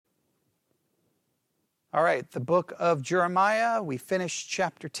All right, the book of Jeremiah. We finished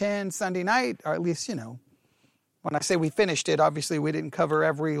chapter 10 Sunday night, or at least, when I say we finished it, obviously we didn't cover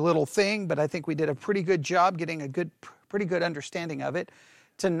every little thing, but I think we did a pretty good job getting a pretty good understanding of it.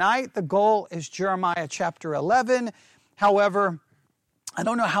 Tonight, the goal is Jeremiah chapter 11. However, I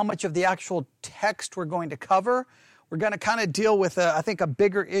don't know how much of the actual text we're going to cover. We're going to kind of deal with, I think, a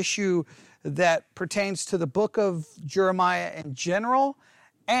bigger issue that pertains to the book of Jeremiah in general.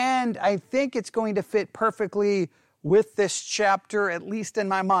 And I think it's going to fit perfectly with this chapter, at least in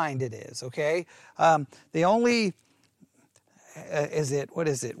my mind it is, okay? The only,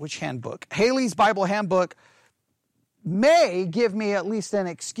 which handbook? Haley's Bible Handbook may give me at least an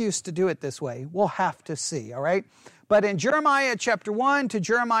excuse to do it this way. We'll have to see, all right? But in Jeremiah chapter 1 to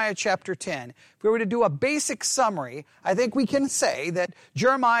Jeremiah chapter 10, if we were to do a basic summary, I think we can say that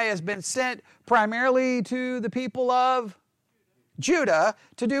Jeremiah has been sent primarily to the people of Judah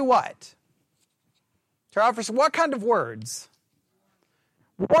to do what? To offer what kind of words?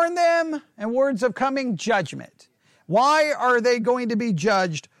 Warn them and words of coming judgment. Why are they going to be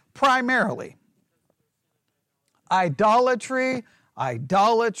judged primarily? Idolatry,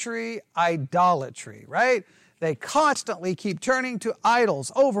 idolatry, idolatry, right? They constantly keep turning to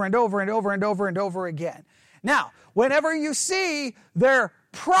idols over and over and over and over and over again. Now, whenever you see their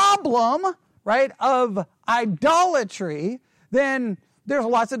problem, right, of idolatry, then there's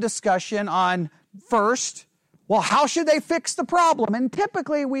lots of discussion on first, well, how should they fix the problem? And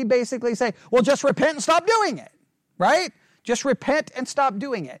typically we basically say, well, just repent and stop doing it, right? Just repent and stop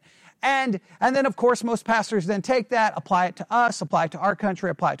doing it. And then, of course, most pastors then take that, apply it to us, apply it to our country,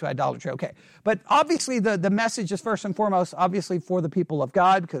 apply it to idolatry. Okay. But obviously the message is first and foremost, obviously for the people of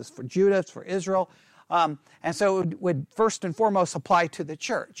God, because for Judah, it's for Israel. And so it would first and foremost apply to the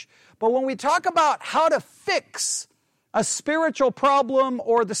church. But when we talk about how to fix a spiritual problem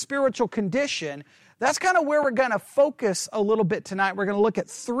or the spiritual condition, that's kind of where we're going to focus a little bit tonight. We're going to look at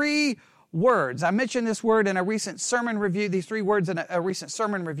three words. I mentioned this word in a recent sermon review, these three words in a recent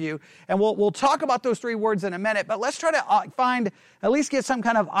sermon review, and we'll talk about those three words in a minute, but let's try to at least get some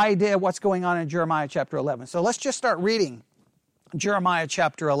kind of idea of what's going on in Jeremiah chapter 11. So let's just start reading Jeremiah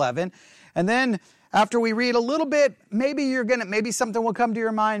chapter 11, and then after we read a little bit, maybe something will come to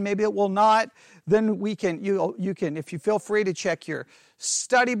your mind, maybe it will not. Then you can, if you feel free to check your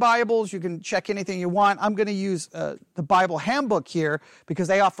study Bibles, you can check anything you want. I'm going to use the Bible Handbook here because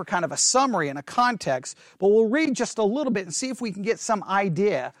they offer kind of a summary and a context. But we'll read just a little bit and see if we can get some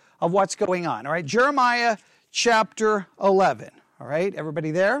idea of what's going on. All right, Jeremiah chapter 11. All right,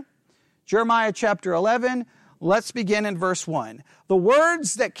 everybody there? Jeremiah chapter 11. Let's begin in verse 1. The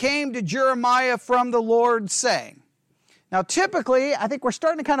words that came to Jeremiah from the Lord saying. Now, typically, I think we're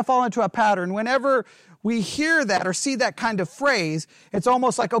starting to kind of fall into a pattern. Whenever we hear that or see that kind of phrase, it's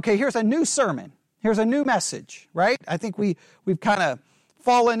almost like, okay, here's a new sermon. Here's a new message, right? I think we've kind of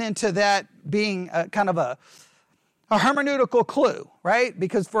fallen into that being kind of a hermeneutical clue, right?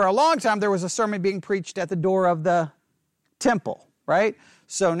 Because for a long time, there was a sermon being preached at the door of the temple, right?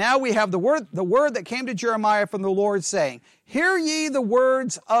 So now we have the word that came to Jeremiah from the Lord saying, hear ye the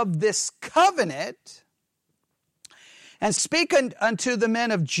words of this covenant, and speak unto the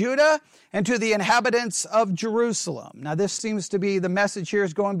men of Judah and to the inhabitants of Jerusalem. Now this seems to be the message here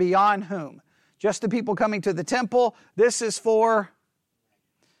is going beyond whom? Just the people coming to the temple. This is for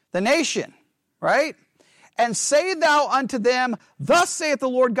the nation, right? And say thou unto them, thus saith the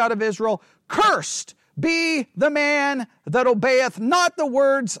Lord God of Israel, cursed be the man that obeyeth not the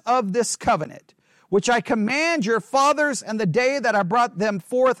words of this covenant, which I command your fathers and the day that I brought them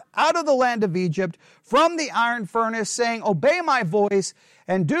forth out of the land of Egypt from the iron furnace, saying, obey my voice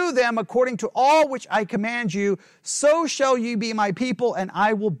and do them according to all which I command you. So shall ye be my people, and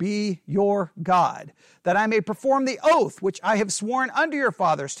I will be your God, that I may perform the oath which I have sworn unto your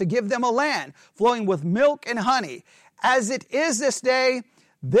fathers to give them a land flowing with milk and honey, as it is this day.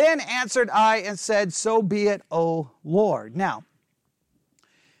 Then answered I and said, so be it, O Lord. Now,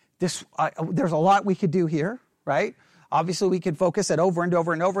 there's a lot we could do here, right? Obviously, we could focus it over and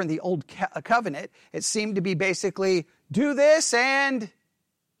over and over in the old covenant. It seemed to be basically, do this and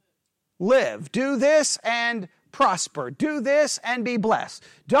live. Do this and prosper. Do this and be blessed.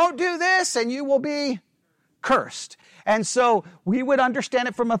 Don't do this and you will be cursed. And so we would understand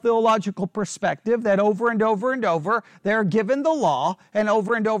it from a theological perspective that over and over and over, they're given the law, and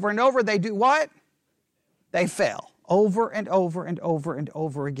over, they do what? They fail. Over and over and over and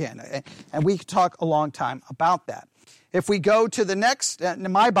over again. And we could talk a long time about that. If we go to the next,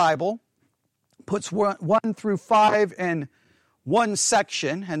 my Bible puts 1 through 5 in one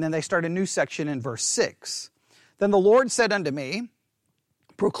section, and then they start a new section in verse 6. Then the Lord said unto me,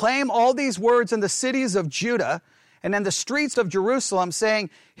 proclaim all these words in the cities of Judah and in the streets of Jerusalem, saying,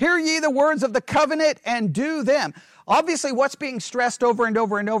 hear ye the words of the covenant and do them. Obviously, what's being stressed over and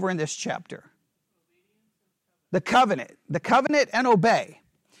over and over in this chapter? The covenant and obey.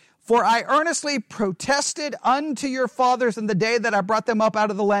 For I earnestly protested unto your fathers in the day that I brought them up out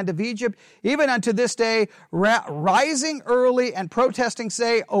of the land of Egypt, even unto this day, rising early and protesting,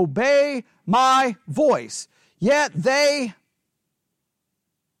 say, obey my voice. Yet they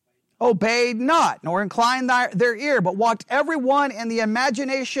obeyed not, nor inclined their ear, but walked every one in the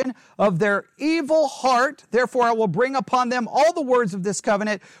imagination of their evil heart. Therefore I will bring upon them all the words of this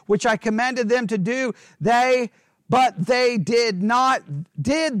covenant, which I commanded them to do. But they did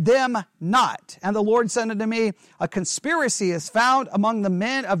them not. And the Lord said unto me, a conspiracy is found among the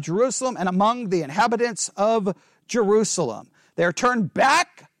men of Jerusalem and among the inhabitants of Jerusalem. They are turned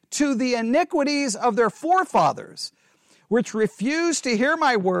back to the iniquities of their forefathers, which refused to hear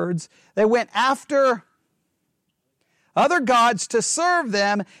my words. They went after other gods to serve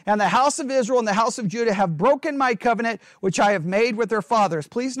them, and the house of Israel and the house of Judah have broken my covenant, which I have made with their fathers.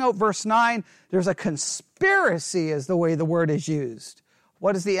 Please note verse 9, there's a conspiracy is the way the word is used.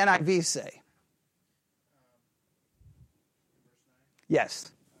 What does the NIV say? Yes.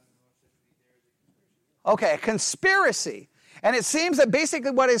 Okay, a conspiracy. And it seems that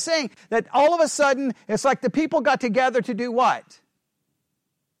basically what it's saying, that all of a sudden, it's like the people got together to do what?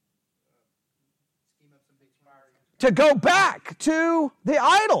 To go back to the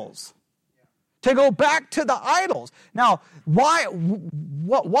idols. To go back to the idols. Now, why?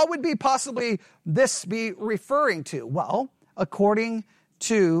 What would be possibly this be referring to? Well, according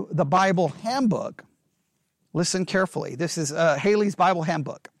to the Bible Handbook, listen carefully. This is Haley's Bible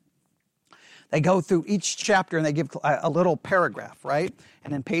Handbook. They go through each chapter and they give a little paragraph, right?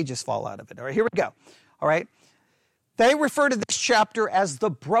 And then pages fall out of it. All right, here we go. All right. They refer to this chapter as the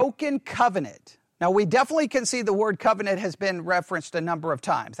broken covenant. Now, we definitely can see the word covenant has been referenced a number of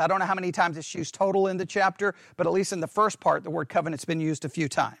times. I don't know how many times it's used total in the chapter, but at least in the first part, the word covenant's been used a few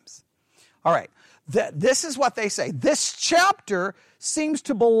times. All right. This is what they say. This chapter seems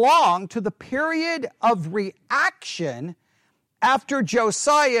to belong to the period of reaction after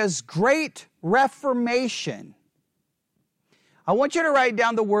Josiah's great Reformation. I want you to write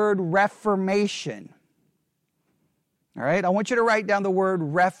down the word Reformation. All right, I want you to write down the word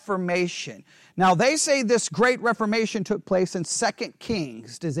Reformation. Now, they say this great Reformation took place in 2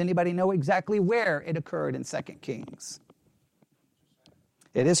 Kings. Does anybody know exactly where it occurred in 2 Kings?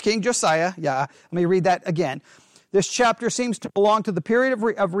 It is King Josiah. Yeah, let me read that again. This chapter seems to belong to the period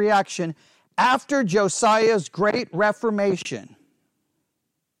of reaction after Josiah's great Reformation.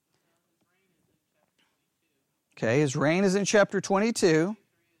 Okay, his reign is in chapter 22.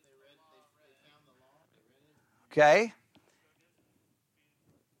 Okay.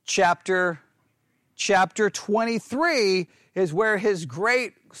 Chapter 23 is where his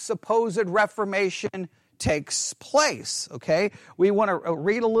great supposed Reformation takes place. Okay, we want to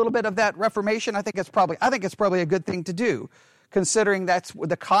read a little bit of that Reformation. I think it's probably a good thing to do, considering that's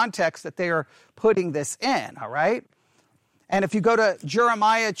the context that they are putting this in. All right, and if you go to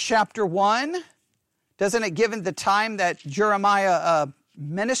Jeremiah chapter 1, doesn't it give the time that Jeremiah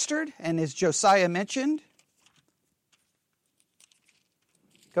ministered and is Josiah mentioned?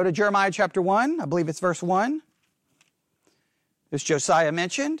 Go to Jeremiah chapter 1. I believe it's verse 1. Is Josiah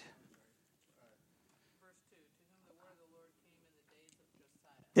mentioned? Verse 2, to whom the word of the Lord came in the days of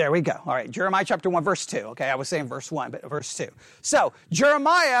Josiah. There we go. All right, Jeremiah chapter 1, verse 2. Okay, I was saying verse 1, but verse 2. So,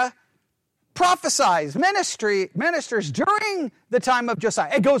 Jeremiah prophesies, ministers during the time of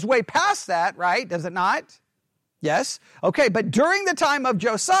Josiah. It goes way past that, right? Does it not? Yes. Okay, but during the time of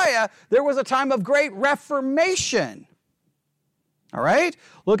Josiah, there was a time of great reformation. All right?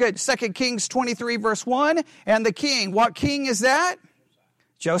 Look at 2 Kings 23, verse 1. And the king, what king is that?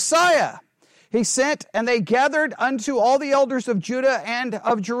 Josiah. He sent, and they gathered unto all the elders of Judah and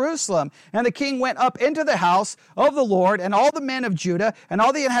of Jerusalem. And the king went up into the house of the Lord, and all the men of Judah, and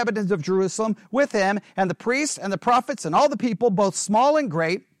all the inhabitants of Jerusalem with him, and the priests, and the prophets, and all the people, both small and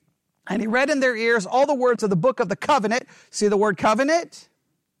great. And he read in their ears all the words of the book of the covenant. See the word covenant?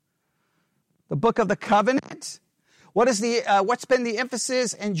 The book of the covenant. What's been the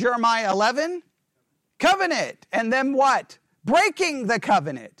emphasis in Jeremiah 11? Covenant. And then what? Breaking the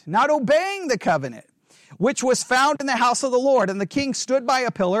covenant, not obeying the covenant, which was found in the house of the Lord. And the king stood by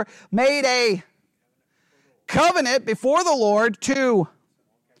a pillar, made a covenant before the Lord to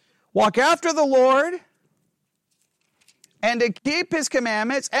walk after the Lord and to keep his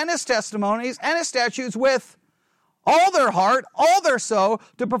commandments and his testimonies and his statutes with all their heart, all their soul,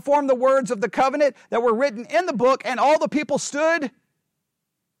 to perform the words of the covenant that were written in the book. And all the people stood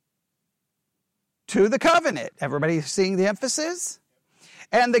to the covenant. Everybody seeing the emphasis?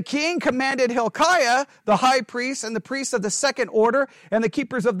 And the king commanded Hilkiah, the high priest, and the priests of the second order, and the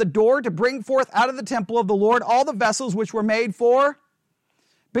keepers of the door, to bring forth out of the temple of the Lord all the vessels which were made for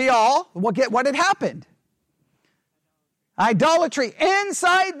Baal. What had happened? Idolatry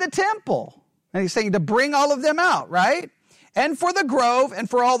inside the temple. And he's saying to bring all of them out, right? And for the grove, and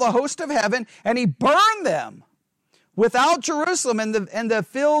for all the host of heaven, and he burned them without Jerusalem in the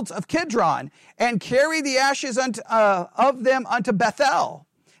fields of Kidron, and carried the ashes of them unto Bethel.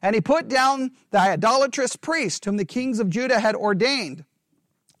 And he put down the idolatrous priest whom the kings of Judah had ordained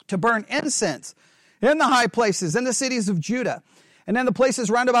to burn incense in the high places, in the cities of Judah, and in the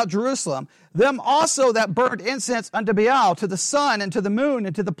places round about Jerusalem. Them also that burnt incense unto Baal, to the sun, and to the moon,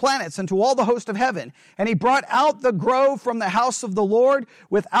 and to the planets, and to all the host of heaven. And he brought out the grove from the house of the Lord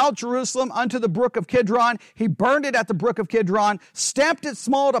without Jerusalem unto the brook of Kidron. He burned it at the brook of Kidron, stamped it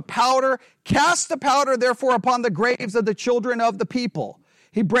small to powder, cast the powder therefore upon the graves of the children of the people.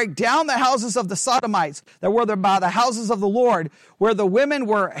 He brake down the houses of the Sodomites that were by the houses of the Lord, where the women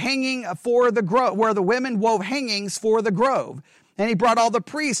were hanging for the grove, where the women wove hangings for the grove. And he brought all the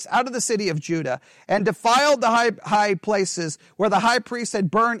priests out of the city of Judah, and defiled the high places where the high priest had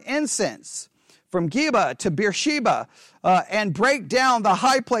burned incense, from Geba to Beersheba, and brake down the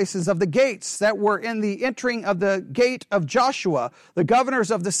high places of the gates that were in the entering of the gate of Joshua, the governors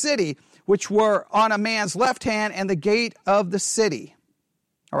of the city, which were on a man's left hand, and the gate of the city.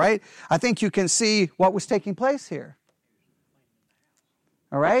 All right? I think you can see what was taking place here.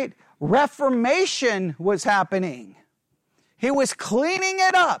 All right? Reformation was happening. He was cleaning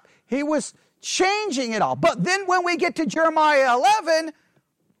it up. He was changing it all. But then when we get to Jeremiah 11,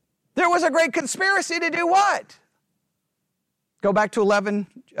 there was a great conspiracy to do what? Go back to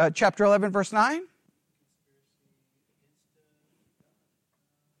chapter 11, verse 9.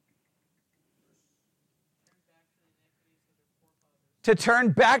 To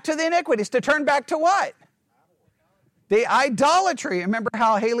turn back to the iniquities. To turn back to what? The idolatry. Remember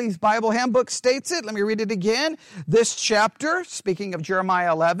how Haley's Bible Handbook states it? Let me read it again. This chapter, speaking of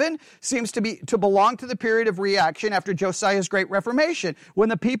Jeremiah 11, seems to belong to the period of reaction after Josiah's great reformation, when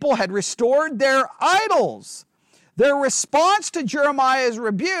the people had restored their idols. Their response to Jeremiah's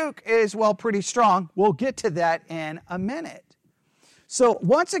rebuke is, well, pretty strong. We'll get to that in a minute. So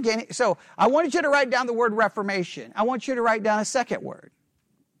once again, I wanted you to write down the word reformation. I want you to write down a second word.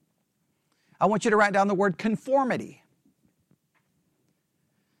 I want you to write down the word conformity.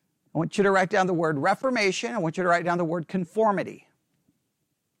 I want you to write down the word reformation. I want you to write down the word conformity.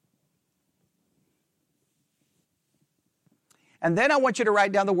 And then I want you to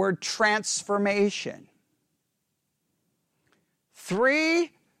write down the word transformation.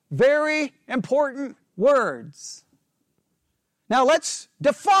 3 very important words. Now let's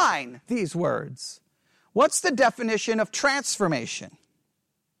define these words. What's the definition of transformation?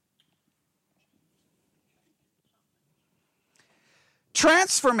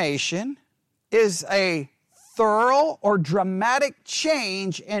 Transformation is a thorough or dramatic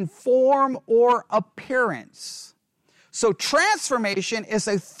change in form or appearance. So transformation is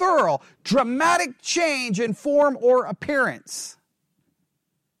a thorough, dramatic change in form or appearance.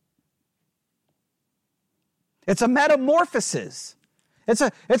 It's a metamorphosis. It's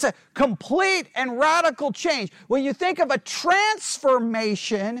a complete and radical change. When you think of a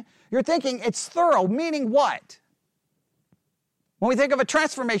transformation, you're thinking it's thorough, meaning what? When we think of a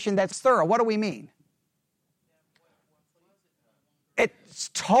transformation that's thorough, what do we mean? It's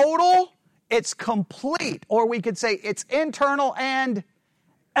total, it's complete, or we could say it's internal and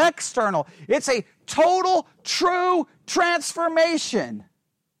external. It's a total, true transformation.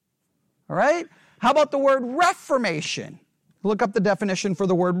 All right? How about the word reformation? Look up the definition for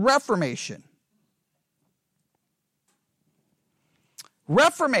the word reformation.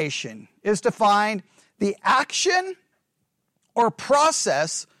 Reformation is defined the action or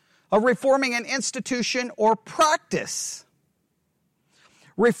process of reforming an institution or practice.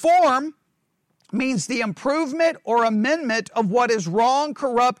 Reform means the improvement or amendment of what is wrong,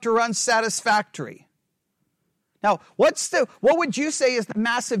 corrupt, or unsatisfactory. Now, what would you say is the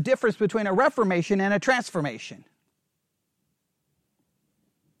massive difference between a reformation and a transformation?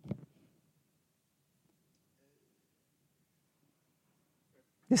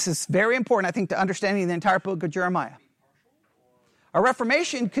 This is very important, I think, to understanding the entire book of Jeremiah. A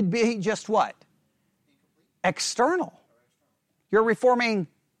reformation could be just what? External. You're reforming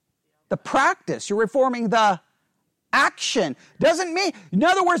the practice. You're reforming the action. Doesn't mean, in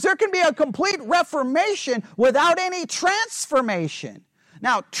other words, there can be a complete reformation without any transformation.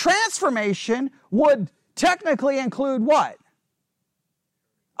 Now, transformation would technically include what?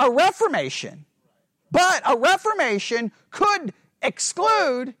 A reformation. But a reformation could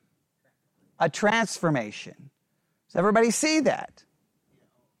exclude a transformation. Does everybody see that?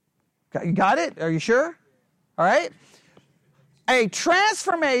 You got it? Are you sure? All right. A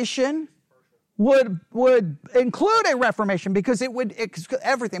transformation would include a reformation because it would exclude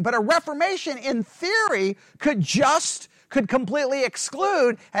everything. But a reformation, in theory, could completely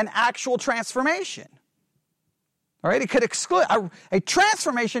exclude an actual transformation. All right, it could exclude a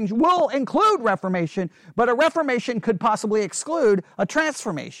transformation will include reformation, but a reformation could possibly exclude a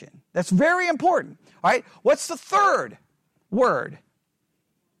transformation. That's very important. All right, what's the third word?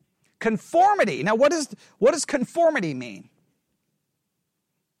 Conformity. Now, what does conformity mean?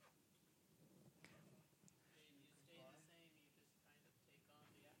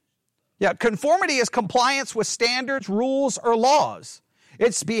 Yeah, conformity is compliance with standards, rules, or laws.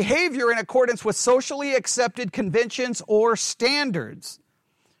 It's behavior in accordance with socially accepted conventions or standards.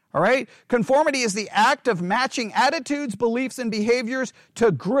 All right? Conformity is the act of matching attitudes, beliefs, and behaviors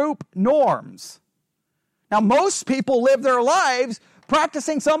to group norms. Now, most people live their lives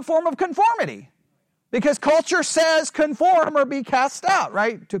practicing some form of conformity because culture says conform or be cast out,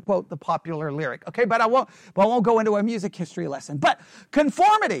 right? To quote the popular lyric. Okay, but I won't go into a music history lesson. But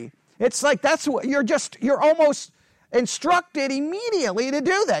conformity, it's like that's what you're almost instructed immediately to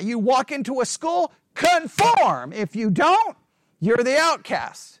do that. You walk into a school, conform. If you don't, you're the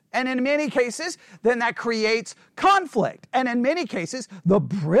outcast. And in many cases, then that creates conflict. And in many cases, the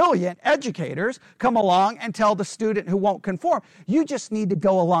brilliant educators come along and tell the student who won't conform, you just need to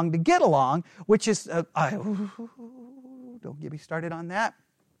go along to get along, which is, don't get me started on that.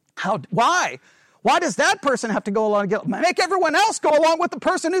 Why? Why does that person have to go along and make everyone else go along with the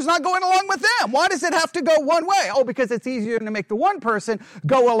person who's not going along with them? Why does it have to go one way? Oh, because it's easier to make the one person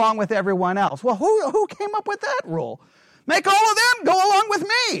go along with everyone else. Well, who came up with that rule? Make all of them go along with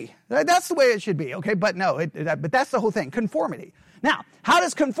me. That's the way it should be, okay? But no, but that's the whole thing, conformity. Now, how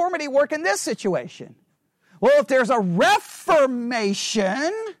does conformity work in this situation? Well, if there's a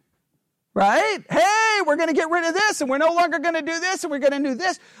reformation, right? Hey, we're going to get rid of this, and we're no longer going to do this, and we're going to do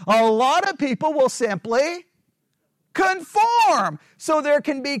this. A lot of people will simply conform. So there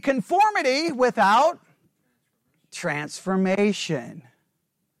can be conformity without transformation.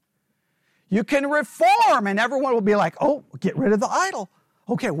 You can reform, and everyone will be like, oh, get rid of the idol.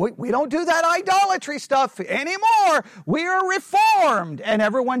 Okay, we don't do that idolatry stuff anymore. We are reformed. And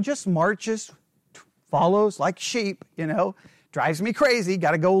everyone just marches, follows like sheep, drives me crazy.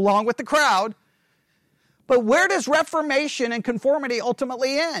 Got to go along with the crowd. But where does reformation and conformity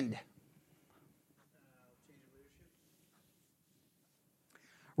ultimately end?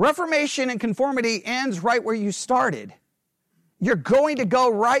 Reformation and conformity ends right where you started. You're going to go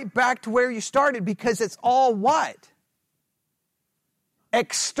right back to where you started because it's all what?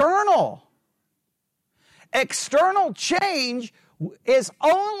 External. External change is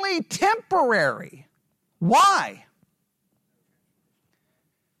only temporary. Why?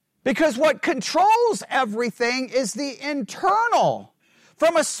 Because what controls everything is the internal.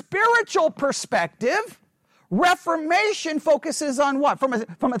 From a spiritual perspective, Reformation focuses on what? From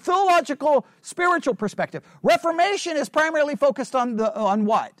a theological, spiritual perspective. Reformation is primarily focused on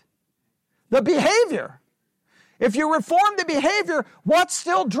what? The behavior. If you reform the behavior, what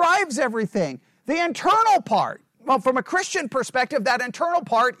still drives everything? The internal part. Well, from a Christian perspective, that internal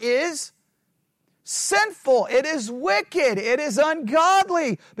part is sinful. It is wicked. It is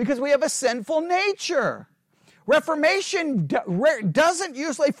ungodly because we have a sinful nature. Reformation doesn't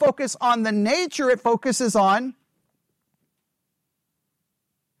usually focus on the nature. It focuses on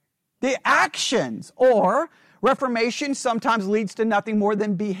the actions. Or Reformation sometimes leads to nothing more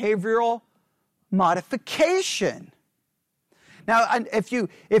than behavioral modification. Now, if you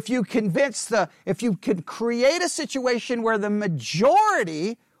could create a situation where the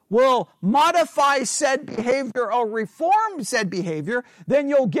majority will modify said behavior or reform said behavior, then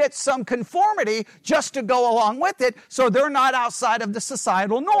you'll get some conformity just to go along with it so they're not outside of the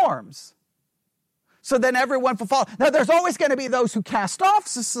societal norms. So then everyone will follow. Now, there's always going to be those who cast off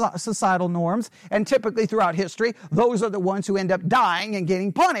societal norms, and typically throughout history, those are the ones who end up dying and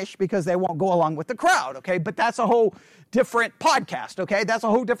getting punished because they won't go along with the crowd, okay? But that's a whole different podcast, okay? That's a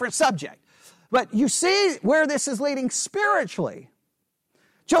whole different subject. But you see where this is leading spiritually.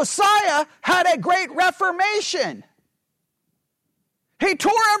 Josiah had a great reformation. He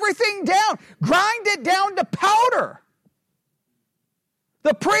tore everything down, grind it down to powder.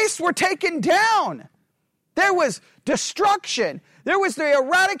 The priests were taken down. There was destruction. There was the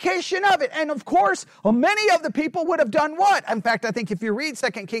eradication of it. And of course, many of the people would have done what? In fact, I think if you read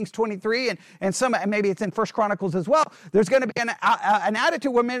 2 Kings 23 and maybe it's in 1 Chronicles as well, there's going to be an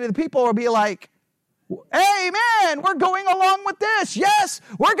attitude where many of the people will be like, Amen. We're going along with this. Yes,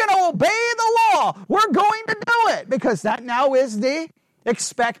 we're going to obey the law. We're going to do it because that now is the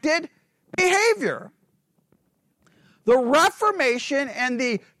expected behavior. The Reformation and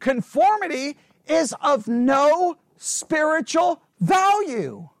the conformity is of no spiritual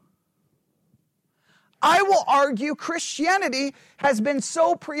value. I will argue Christianity has been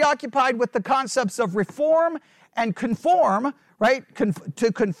so preoccupied with the concepts of reform and conform, right?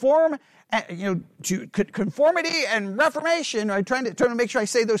 To conform, to conformity and reformation. I'm trying to make sure I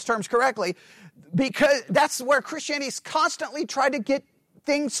say those terms correctly, because that's where Christianity is constantly trying to get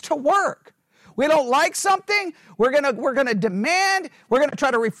things to work. We don't like something, we're gonna demand, we're gonna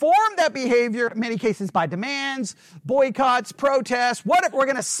try to reform that behavior, in many cases by demands, boycotts, protests, whatever. We're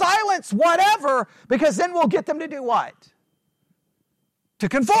gonna silence whatever, because then we'll get them to do what? To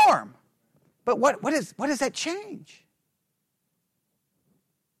conform. But what does that change?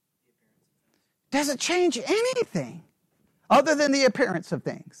 Doesn't change anything other than the appearance of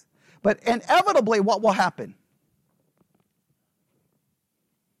things. But inevitably, what will happen?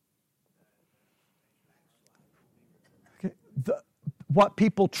 What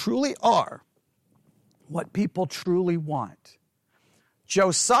people truly are, what people truly want.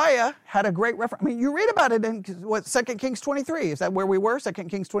 Josiah had a great reference. I mean, you read about it in 2 Kings 23. Is that where we were, 2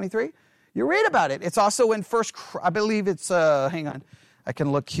 Kings 23? You read about it. It's also in I believe it's, hang on, I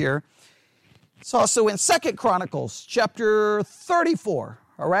can look here. It's also in 2 Chronicles, chapter 34,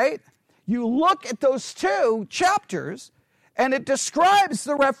 all right? You look at those two chapters, and it describes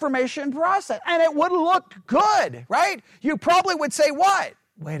the Reformation process. And it would look good, right? You probably would say what?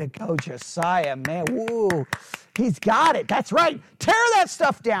 Way to go, Josiah, man. Woo. He's got it. That's right. Tear that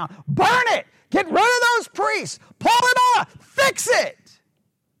stuff down. Burn it. Get rid of those priests. Pull it off. Fix it.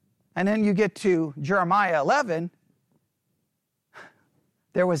 And then you get to Jeremiah 11.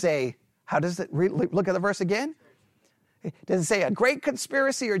 There was how does it, look at the verse again? Does it say a great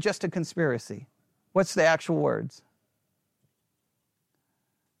conspiracy or just a conspiracy? What's the actual words?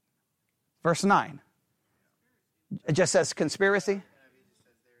 Verse 9. It just says conspiracy?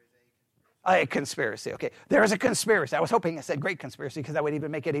 A conspiracy, okay. There is a conspiracy. I was hoping it said great conspiracy because that would even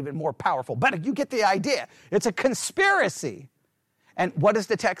make it even more powerful. But you get the idea. It's a conspiracy. And what does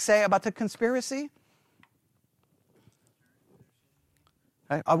the text say about the conspiracy?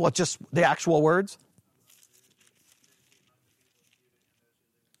 Well, just the actual words.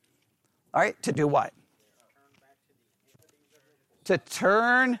 All right, to do what? To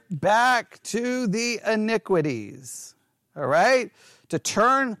turn back to the iniquities. All right? To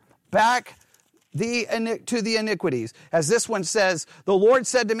turn back to the iniquities. As this one says, the Lord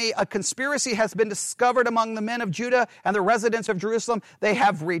said to me, a conspiracy has been discovered among the men of Judah and the residents of Jerusalem. They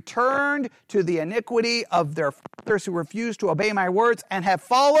have returned to the iniquity of their fathers who refused to obey my words and have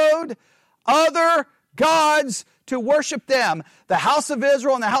followed other gods to worship them. The house of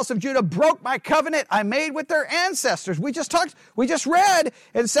Israel and the house of Judah broke my covenant I made with their ancestors. We just read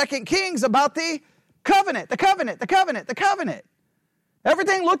in 2 Kings about the covenant.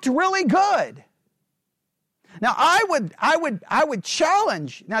 Everything looked really good. Now, I would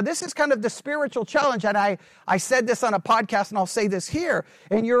challenge. Now, this is kind of the spiritual challenge, and I said this on a podcast, and I'll say this here.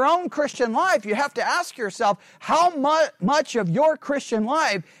 In your own Christian life, you have to ask yourself, how much of your Christian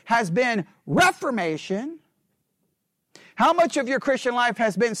life has been reformation? How much of your Christian life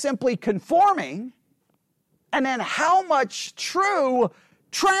has been simply conforming? And then how much true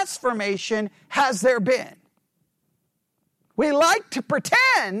transformation has there been? We like to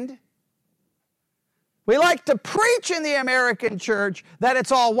pretend. We like to preach in the American church that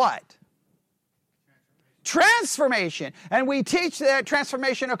it's all what? Transformation. And we teach that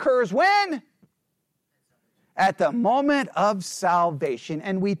transformation occurs when? At the moment of salvation.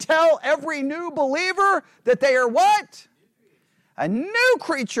 And we tell every new believer that they are what? A new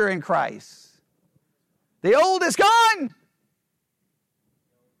creature in Christ. The old is gone,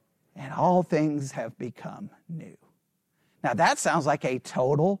 and all things have become new. Now that sounds like a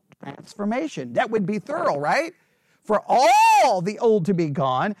total transformation. That would be thorough, right? For all the old to be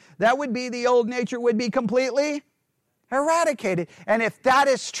gone, that would be the old nature would be completely eradicated. And if that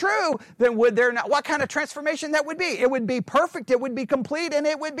is true, then would there not, what kind of transformation that would be? It would be perfect, it would be complete, and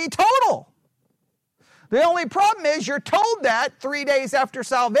it would be total. The only problem is you're told that 3 days after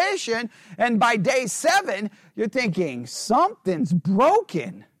salvation, and by day 7, you're thinking, something's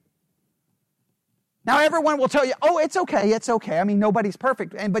broken. Now, everyone will tell you, oh, it's okay. I mean, nobody's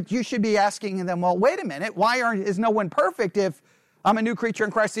perfect. But you should be asking them, well, wait a minute. Why is no one perfect if I'm a new creature in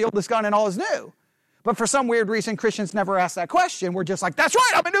Christ, the old is gone and all is new? But for some weird reason, Christians never ask that question. We're just like, that's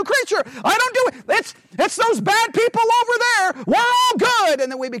right, I'm a new creature. I don't do it. It's those bad people over there. We're all good.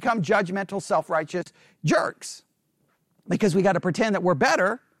 And then we become judgmental, self-righteous jerks. Because we got to pretend that we're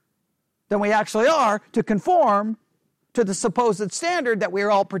better than we actually are to conform to the supposed standard that we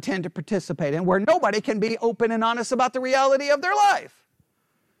all pretend to participate in, where nobody can be open and honest about the reality of their life.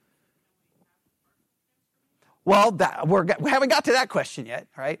 Well, we haven't got to that question yet,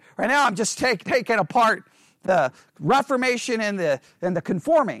 right? Right now, I'm just taking apart the Reformation and the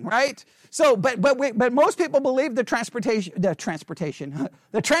conforming, right? So, but most people believe the transformation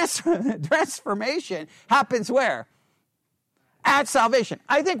happens where? At salvation.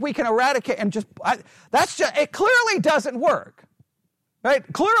 I think we can eradicate and it clearly doesn't work, right?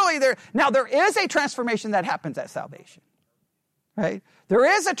 Clearly there is a transformation that happens at salvation, right? There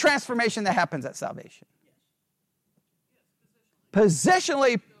is a transformation that happens at salvation.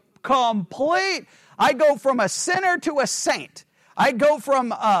 Positionally complete. I go from a sinner to a saint. I go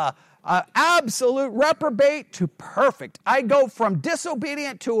from absolute reprobate to perfect. I go from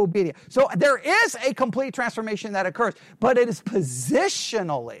disobedient to obedient. So there is a complete transformation that occurs, but it is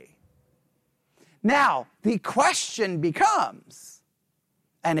positionally. Now, the question becomes,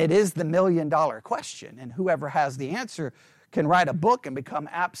 and it is the $1 million question, and whoever has the answer can write a book and become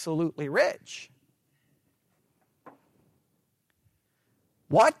absolutely rich.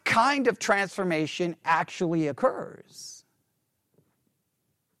 What kind of transformation actually occurs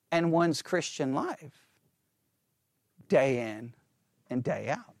in one's Christian life, day in and day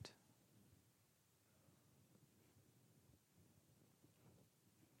out?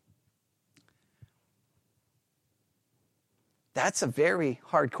 That's a very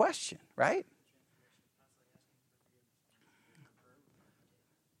hard question, right?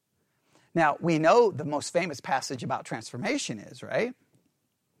 Now, we know the most famous passage about transformation is, right?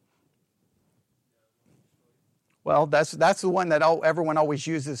 Well, that's the one that everyone always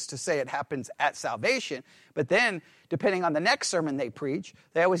uses to say it happens at salvation. But then, depending on the next sermon they preach,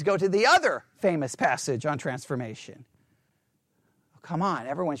 they always go to the other famous passage on transformation. Oh, come on,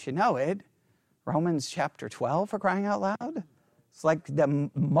 everyone should know it. Romans chapter 12, for crying out loud. It's like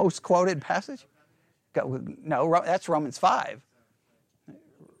the most quoted passage. No, that's Romans 5.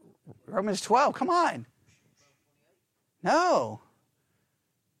 Romans 12, come on. No.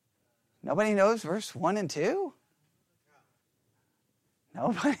 Nobody knows verse 1 and 2?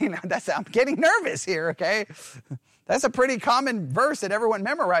 Nobody knows. I'm getting nervous here, okay? That's a pretty common verse that everyone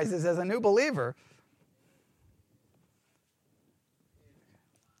memorizes as a new believer.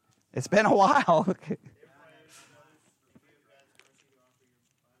 It's been a while.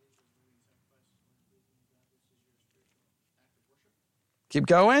 Keep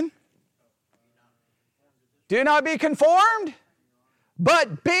going. Do not be conformed,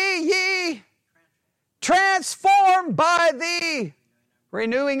 but be ye transformed by the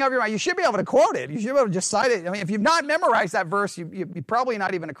renewing of your mind. You should be able to quote it. You should be able to just cite it. I mean, if you've not memorized that verse, you're probably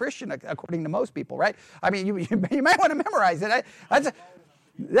not even a Christian, according to most people, right? I mean, you might want to memorize it.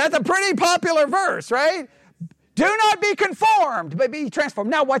 That's a pretty popular verse, right? Do not be conformed, but be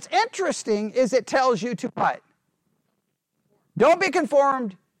transformed. Now, what's interesting is it tells you to what? Don't be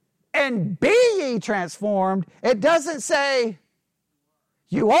conformed and be ye transformed. It doesn't say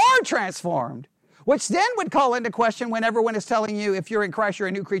you are transformed. Which then would call into question when everyone is telling you, if you're in Christ, you're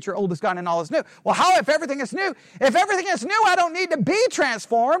a new creature, old is gone and all is new. Well, how if everything is new? If everything is new, I don't need to be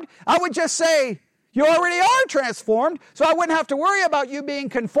transformed. I would just say, you already are transformed, so I wouldn't have to worry about you being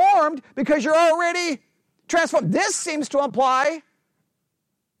conformed because you're already transformed. This seems to imply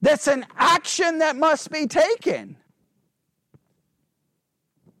that's an action that must be taken.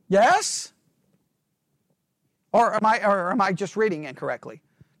 Yes? Or am I just reading incorrectly?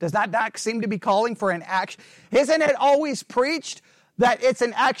 Does that not seem to be calling for an action? Isn't it always preached that it's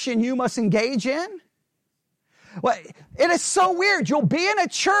an action you must engage in? Well, it is so weird. You'll be in a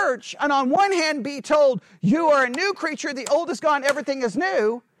church and on one hand be told, you are a new creature, the old is gone, everything is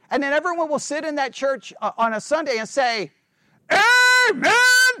new. And then everyone will sit in that church on a Sunday and say, amen,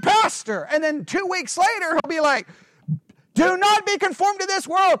 pastor. And then 2 weeks later, he'll be like, do not be conformed to this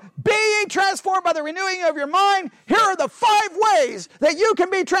world. Be ye transformed by the renewing of your mind. Here are the 5 ways that you can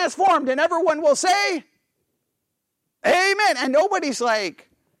be transformed. And everyone will say, amen. And nobody's like,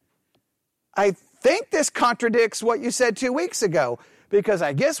 I think this contradicts what you said 2 weeks ago. Because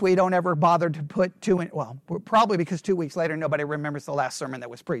I guess we don't ever bother to put probably because 2 weeks later nobody remembers the last sermon that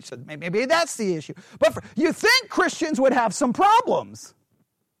was preached. So maybe that's the issue. But you think Christians would have some problems.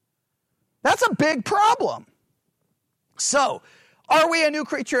 That's a big problem. So, are we a new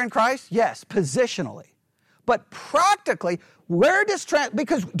creature in Christ? Yes, positionally. But practically,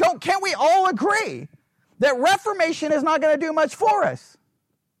 Because can't we all agree that Reformation is not going to do much for us?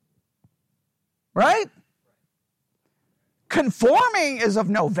 Right? Conforming is of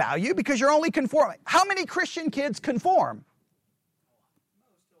no value because you're only conforming. How many Christian kids conform?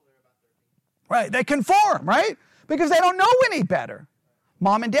 Right, they conform, right? Because they don't know any better.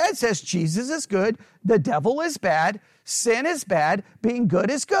 Mom and dad says Jesus is good, the devil is bad, sin is bad, being good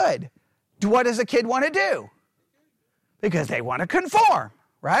is good. What does a kid want to do? Because they want to conform,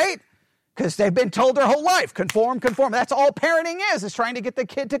 right? Because they've been told their whole life, conform, conform. That's all parenting is trying to get the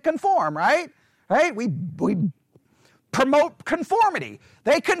kid to conform, right? Right? We promote conformity.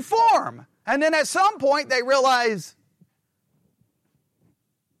 They conform. And then at some point they realize,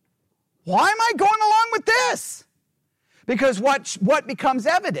 why am I going along with this? Because what becomes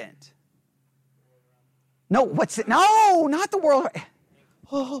evident? No, no, not the world.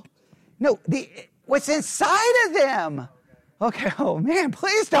 Oh, no, what's inside of them. Okay, oh man,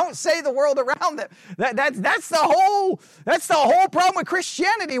 please don't say the world around them. That's the whole problem with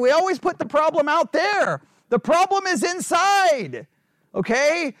Christianity. We always put the problem out there. The problem is inside.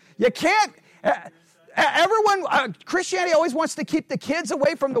 Okay? You can't Christianity always wants to keep the kids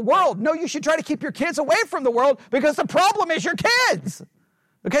away from the world. No, you should try to keep your kids away from the world because the problem is your kids.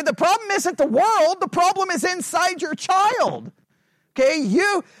 Okay, the problem isn't the world. The problem is inside your child. Okay,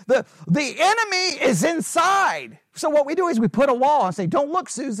 the enemy is inside. So what we do is we put a wall and say, don't look,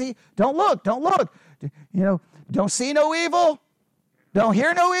 Susie. Don't look. Don't see no evil. Don't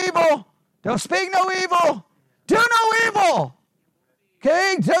hear no evil. Don't speak no evil. Do no evil.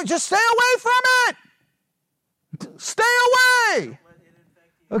 Okay, just stay away from it. Stay away.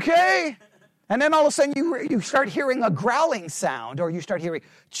 Okay? And then all of a sudden you start hearing a growling sound, or you start hearing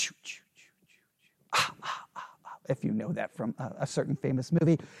choo, choo, choo, choo, if you know that from a certain famous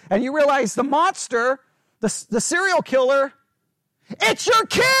movie. And you realize the monster, the serial killer, it's your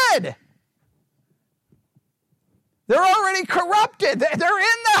kid. They're already corrupted. They're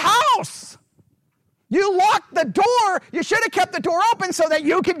in the house. You locked the door. You should have kept the door open so that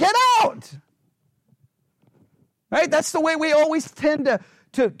you could get out. Right? That's the way we always tend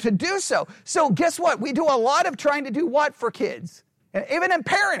to do so. So guess what? We do a lot of trying to do what for kids? And even in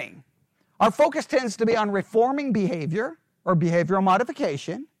parenting, our focus tends to be on reforming behavior or behavioral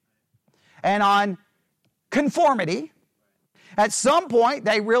modification and on conformity. At some point,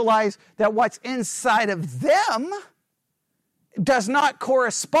 they realize that what's inside of them does not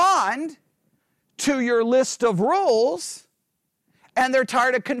correspond to your list of rules, and they're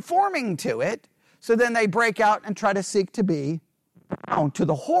tired of conforming to it. So then they break out and try to seek to be bound to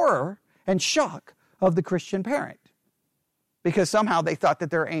the horror and shock of the Christian parent. Because somehow they thought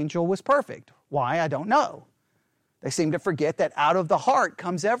that their angel was perfect. Why? I don't know. They seem to forget that out of the heart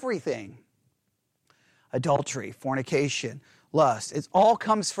comes everything. Adultery, fornication, lust. It all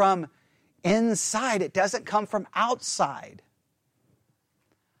comes from inside. It doesn't come from outside.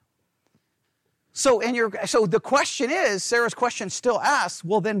 So the question is, Sarah's question still asks,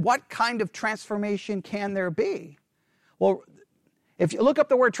 well, then what kind of transformation can there be? Well, if you look up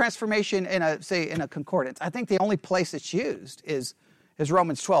the word transformation in a concordance, I think the only place it's used is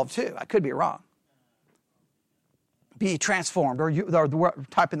Romans 12:2. I could be wrong. Be transformed, or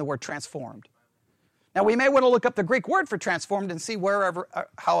type in the word transformed. Now, we may want to look up the Greek word for transformed and see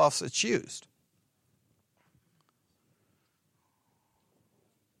how else it's used.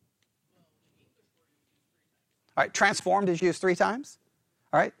 All right, transformed is used 3 times.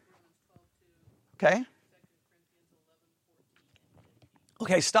 All right. Okay.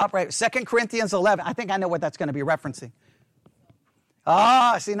 Okay, stop right. 2 Corinthians 11. I think I know what that's going to be referencing.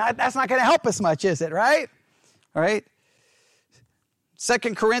 See, that's not going to help us much, is it, right? All right. 2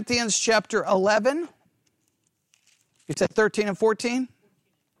 Corinthians chapter 11. You said 13 and 14?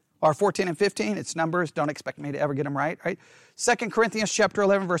 Or 14 and 15. It's numbers. Don't expect me to ever get them right. 2 Corinthians chapter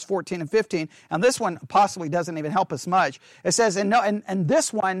 11, verse 14 and 15. And this one possibly doesn't even help us much. It says, and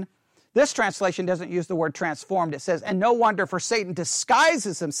this translation doesn't use the word transformed. It says, and no wonder, for Satan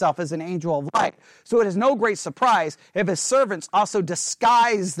disguises himself as an angel of light. So it is no great surprise if his servants also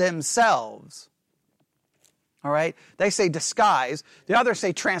disguise themselves. All right? They say disguise. The others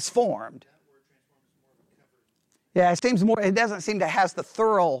say transformed. Yeah, it doesn't seem to have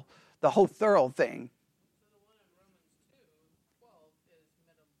the whole thorough thing.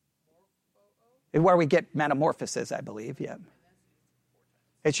 Where we get metamorphosis, I believe, yeah.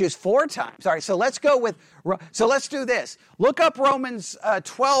 It's used 4 times. All right, so let's do this. Look up Romans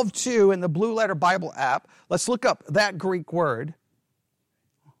 12:2 in the Blue Letter Bible app. Let's look up that Greek word.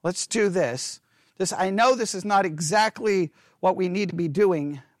 Let's do this. I know this is not exactly what we need to be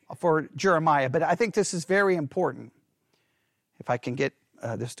doing for Jeremiah, but I think this is very important. if I can get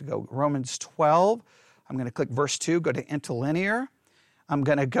this to go, Romans 12. I'm going to click verse 2, go to interlinear. I'm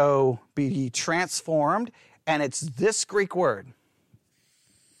going to go be transformed, and it's this Greek word.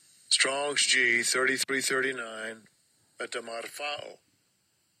 Strong's G 3339, metamorphao.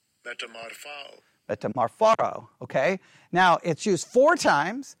 Metamorphao. Metamorphao, okay? Now, it's used 4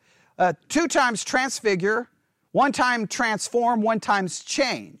 times, 2 times transfigure, 1 time transform, 1 time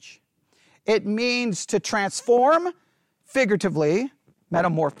change. It means to transform figuratively,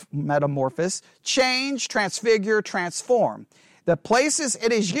 metamorphosis, change, transfigure, transform. The places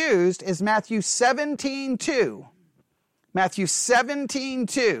it is used is Matthew 17:2. Matthew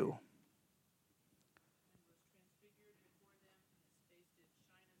 17:2.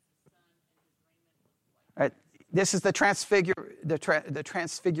 Right. This is the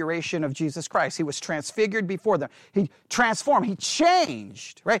transfiguration of Jesus Christ. He was transfigured before them. He transformed. He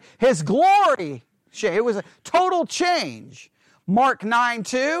changed. Right. His glory. It was a total change. Mark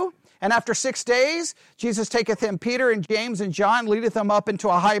 9:2. And after 6 days, Jesus taketh him, Peter and James and John, leadeth them up into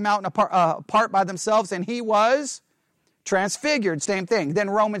a high mountain apart by themselves, and he was transfigured. Same thing. Then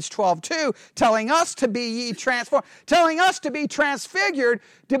Romans 12:2, telling us to be ye transformed, telling us to be transfigured,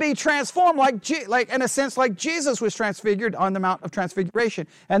 to be transformed like in a sense like Jesus was transfigured on the Mount of Transfiguration.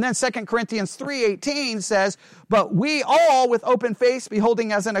 And then 2 Corinthians 3:18 says, but we all with open face,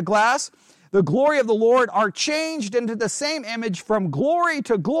 beholding as in a glass, the glory of the Lord, are changed into the same image from glory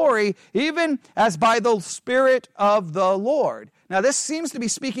to glory, even as by the Spirit of the Lord. Now, this seems to be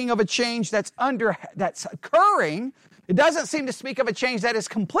speaking of a change that's occurring. It doesn't seem to speak of a change that is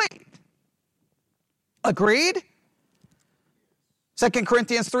complete. Agreed? 2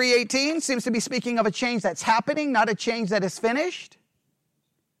 Corinthians 3:18 seems to be speaking of a change that's happening, not a change that is finished.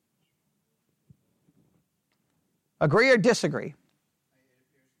 Agree or disagree?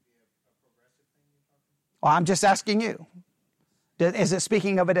 Well, I'm just asking you. Is it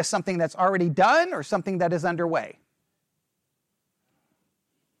speaking of it as something that's already done or something that is underway?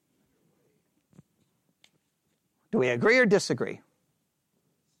 Do we agree or disagree?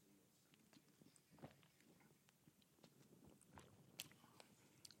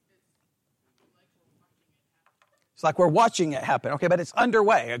 It's like we're watching it happen. Okay, but it's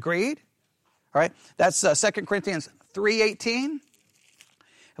underway. Agreed? All right. That's 2 Corinthians 3:18.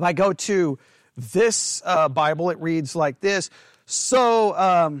 If I go to this Bible, it reads like this. So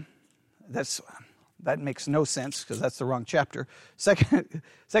that makes no sense because that's the wrong chapter. 2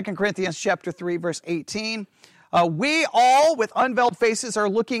 Corinthians chapter 3, verse 18. We all with unveiled faces are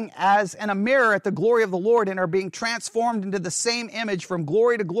looking as in a mirror at the glory of the Lord and are being transformed into the same image from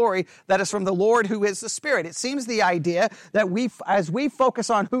glory to glory that is from the Lord who is the Spirit. It seems the idea that as we focus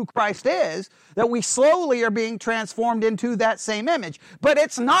on who Christ is, that we slowly are being transformed into that same image. But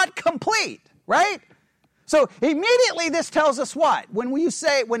it's not complete. Right? So immediately this tells us what? When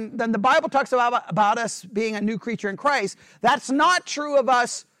the Bible talks about us being a new creature in Christ, that's not true of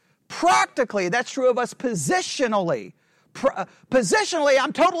us practically. That's true of us positionally. Positionally,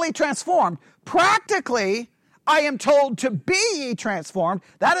 I'm totally transformed. Practically, I am told to be ye transformed.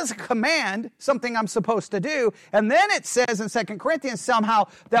 That is a command, something I'm supposed to do. And then it says in 2 Corinthians somehow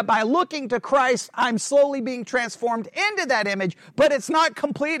that by looking to Christ, I'm slowly being transformed into that image, but it's not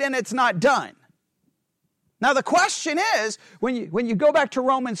complete and it's not done. Now the question is, when you go back to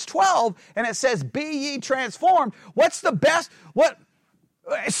Romans 12 and it says, be ye transformed, what's the best,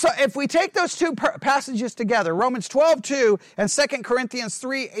 so if we take those two passages together, Romans 12:2 and 2 Corinthians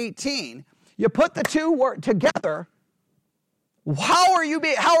 3:18, you put the two together, how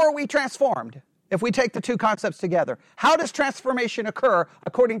are we transformed if we take the two concepts together? How does transformation occur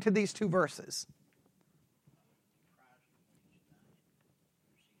according to these two verses?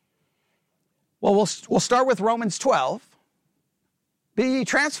 Well, we'll start with Romans 12. Be ye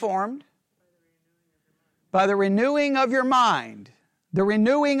transformed by the renewing of your mind. The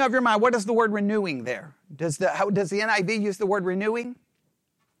renewing of your mind. What is the word renewing there? Does the NIV use the word renewing?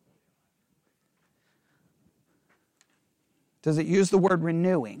 Does it use the word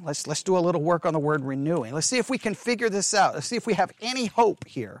renewing? Let's do a little work on the word renewing. Let's see if we can figure this out. Let's see if we have any hope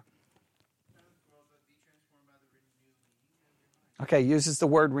here. Okay, uses the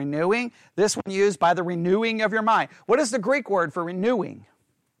word renewing. This one used by the renewing of your mind. What is the Greek word for renewing?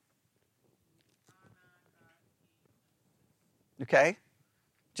 Okay?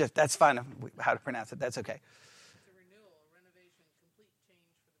 That's fine how to pronounce it. That's okay. It's a renewal, a renovation, complete change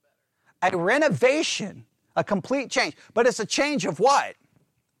for the better. A renovation, a complete change. But it's a change of what?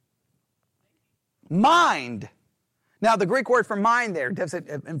 Mind. Now, the Greek word for mind there, does it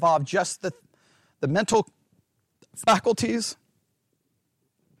involve just the mental faculties?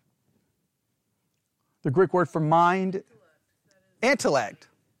 The Greek word for mind, Intellect.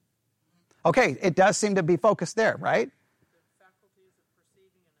 Okay, it does seem to be focused there, right? The faculties of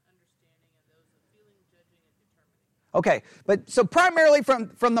perceiving and understanding and those of feeling, judging, and determining. Okay, but so primarily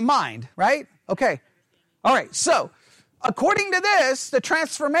from the mind, right? Okay. All right, so according to this, the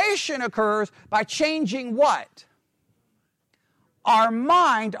transformation occurs by changing what? Our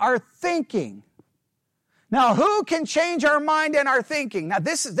mind, our thinking. Now, who can change our mind and our thinking? Now,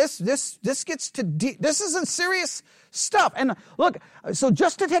 this gets to deep. This isn't serious stuff. And look, so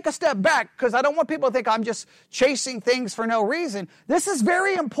just to take a step back, because I don't want people to think I'm just chasing things for no reason. This is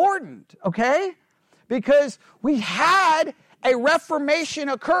very important, okay? Because we had a reformation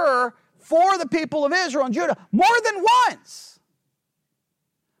occur for the people of Israel and Judah more than once.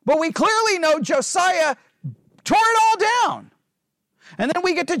 But we clearly know Josiah tore it all down. And then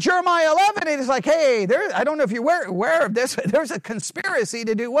we get to Jeremiah 11, and it's like, hey, I don't know if you're aware of this, but there's a conspiracy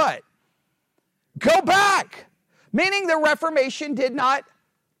to do what? Go back. Meaning the Reformation did not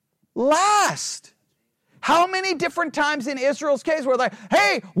last. How many different times in Israel's case were like,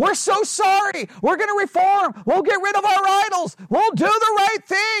 hey, we're so sorry. We're going to reform. We'll get rid of our idols. We'll do the right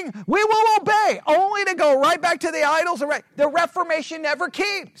thing. We will obey. Only to go right back to the idols. The Reformation never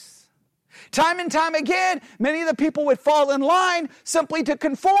keeps. Time and time again, many of the people would fall in line simply to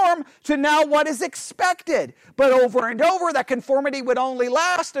conform to now what is expected. But over and over, that conformity would only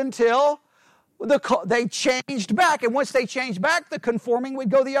last until they changed back. And once they changed back, the conforming would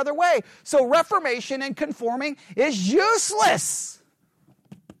go the other way. So reformation and conforming is useless.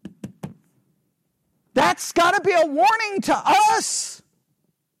 That's got to be a warning to us.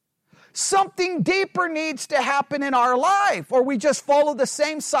 Something deeper needs to happen in our life, or we just follow the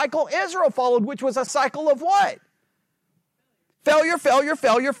same cycle Israel followed, which was a cycle of what? Failure, failure,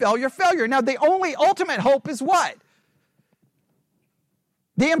 failure, failure, failure. Now, the only ultimate hope is what?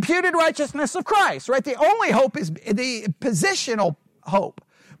 The imputed righteousness of Christ, right? The only hope is the positional hope.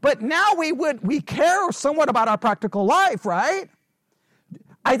 But now we care somewhat about our practical life, right?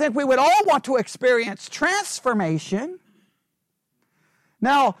 I think we would all want to experience transformation.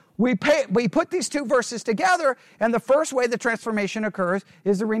 Now, we put these two verses together, and the first way the transformation occurs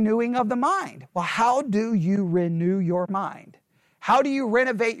is the renewing of the mind. Well, how do you renew your mind? How do you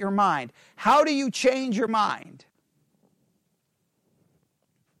renovate your mind? How do you change your mind?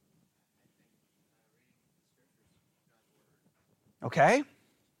 Okay?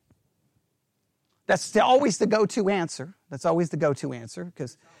 That's always the go-to answer. That's always the go-to answer,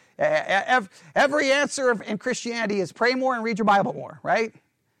 because every answer in Christianity is pray more and read your Bible more, right?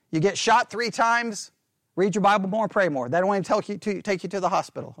 You get shot 3 times, read your Bible more, pray more. That won't even take you to the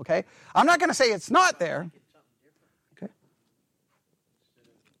hospital, okay? I'm not going to say it's not there. Okay.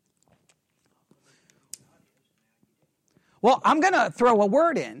 Well, I'm going to throw a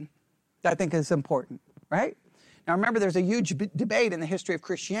word in that I think is important, right? Now, remember, there's a huge debate in the history of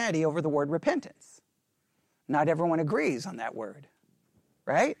Christianity over the word repentance. Not everyone agrees on that word,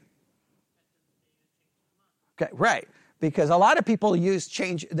 right? Okay, right. Because a lot of people use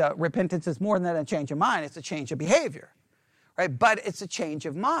repentance is more than a change of mind. It's a change of behavior, right? But it's a change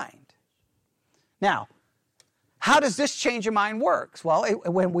of mind. Now, how does this change of mind work? Well,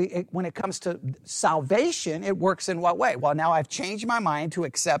 when it comes to salvation, it works in what way? Well, now I've changed my mind to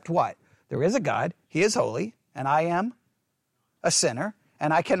accept what? There is a God. He is holy, and I am a sinner,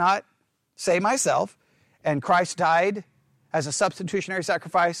 and I cannot save myself. And Christ died as a substitutionary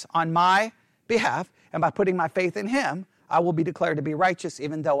sacrifice on my behalf, and by putting my faith in him, I will be declared to be righteous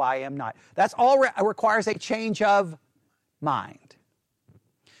even though I am not. That's all requires a change of mind.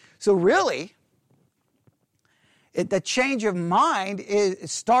 So really, the change of mind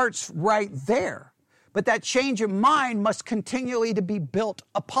starts right there. But that change of mind must continually to be built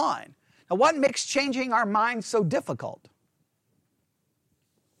upon. Now, what makes changing our mind so difficult?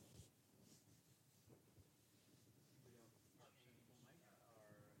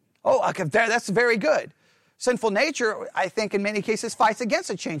 Oh, okay, that's very good. Sinful nature, I think, in many cases, fights against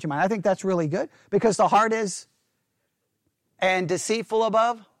a change of mind. I think that's really good because the heart is and deceitful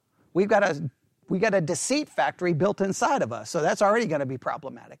above. We got a deceit factory built inside of us, so that's already going to be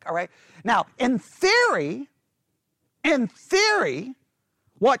problematic. All right. Now, in theory,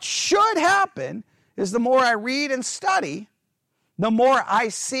 what should happen is the more I read and study, the more I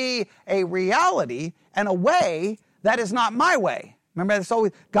see a reality and a way that is not my way. Remember, that's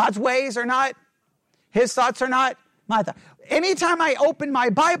always God's ways are not. His thoughts are not my thoughts. Anytime I open my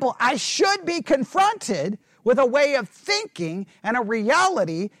Bible, I should be confronted with a way of thinking and a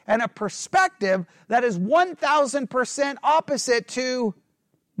reality and a perspective that is 1,000% opposite to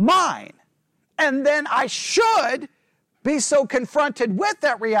mine. And then I should be so confronted with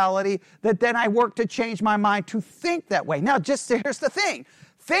that reality that then I work to change my mind to think that way. Now, here's the thing.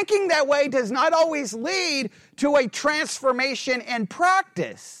 Thinking that way does not always lead to a transformation in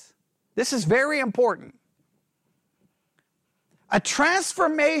practice. This is very important. A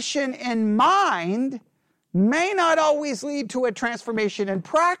transformation in mind may not always lead to a transformation in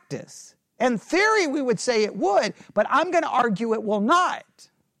practice. In theory, we would say it would, but I'm going to argue it will not.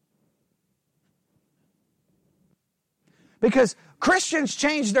 Because Christians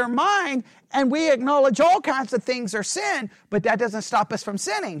change their mind and we acknowledge all kinds of things are sin, but that doesn't stop us from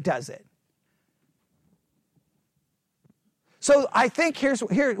sinning, does it? So I think here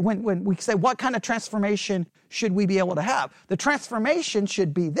when we say what kind of transformation should we be able to have? The transformation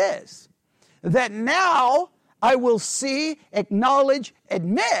should be this, that now I will see, acknowledge,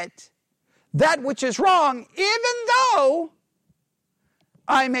 admit that which is wrong, even though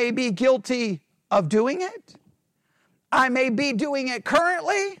I may be guilty of doing it. I may be doing it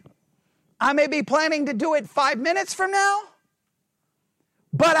currently. I may be planning to do it 5 minutes from now.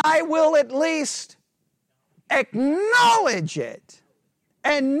 But I will at least acknowledge it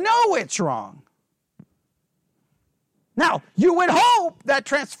and know it's wrong. Now, you would hope that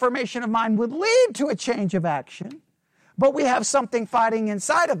transformation of mind would lead to a change of action, but we have something fighting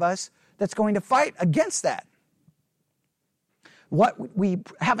inside of us that's going to fight against that. What we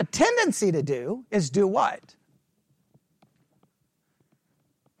have a tendency to do is do what?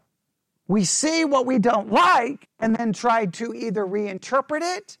 We see what we don't like and then try to either reinterpret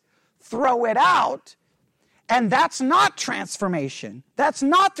it, throw it out, and that's not transformation. That's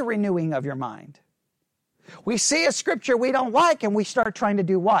not the renewing of your mind. We see a scripture we don't like and we start trying to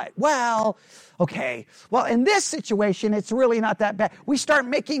do what? Well, in this situation, it's really not that bad. We start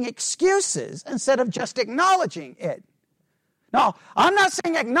making excuses instead of just acknowledging it. Now, I'm not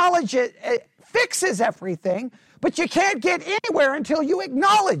saying acknowledge it fixes everything, but you can't get anywhere until you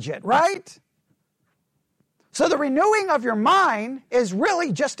acknowledge it, right? So the renewing of your mind is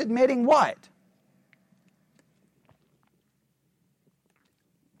really just admitting what?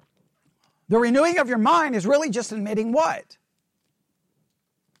 The renewing of your mind is really just admitting what?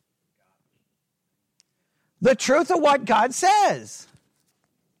 The truth of what God says.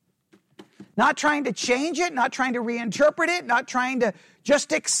 Not trying to change it, not trying to reinterpret it, not trying to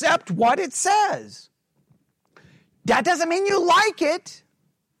just accept what it says. That doesn't mean you like it.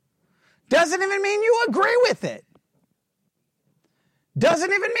 Doesn't even mean you agree with it.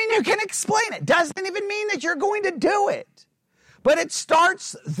 Doesn't even mean you can explain it. Doesn't even mean that you're going to do it. But it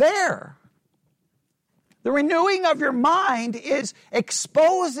starts there. The renewing of your mind is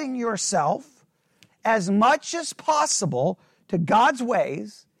exposing yourself as much as possible to God's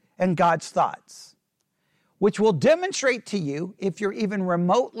ways and God's thoughts, which will demonstrate to you, if you're even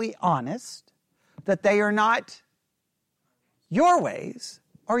remotely honest, that they are not your ways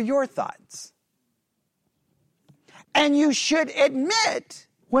or your thoughts. And you should admit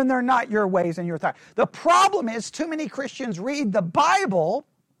when they're not your ways and your thoughts. The problem is too many Christians read the Bible,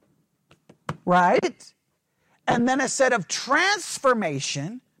 right? And then instead of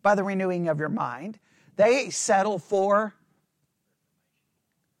transformation by the renewing of your mind, they settle for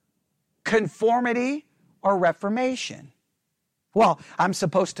conformity or reformation. Well, I'm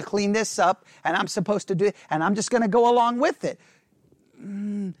supposed to clean this up, and I'm supposed to do it, and I'm just going to go along with it.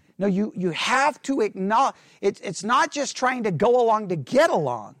 No, you have to acknowledge, it's not just trying to go along to get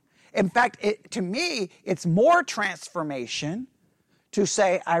along. In fact, to me, it's more transformation to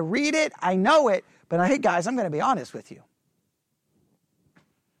say, I read it, I know it, but hey guys, I'm going to be honest with you.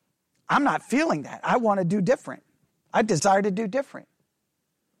 I'm not feeling that. I want to do different. I desire to do different.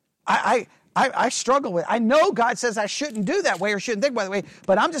 I struggle with it. I know God says I shouldn't do that way or shouldn't think that way,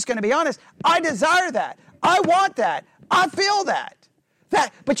 but I'm just going to be honest. I desire that. I want that. I feel that.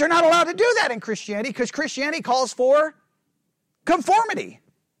 But you're not allowed to do that in Christianity because Christianity calls for conformity.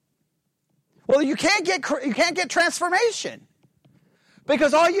 Well, you can't get transformation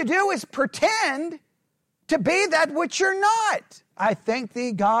because all you do is pretend to be that which you're not. I thank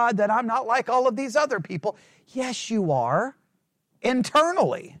thee, God, that I'm not like all of these other people. Yes, you are,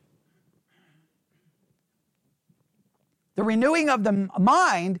 internally. The renewing of the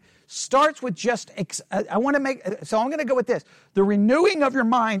mind starts with so I'm going to go with this. The renewing of your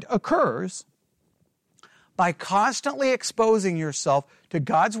mind occurs by constantly exposing yourself to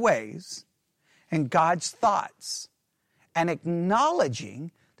God's ways and God's thoughts and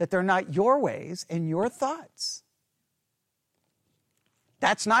acknowledging that they're not your ways and your thoughts.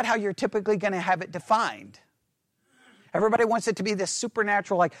 That's not how you're typically going to have it defined. Everybody wants it to be this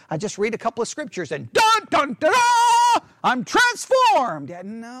supernatural, like I just read a couple of scriptures and dun, dun, dun, I'm transformed.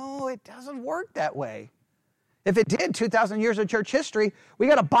 No, it doesn't work that way. If it did, 2,000 years of church history, we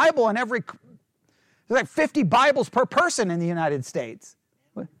got a Bible in there's like 50 Bibles per person in the United States.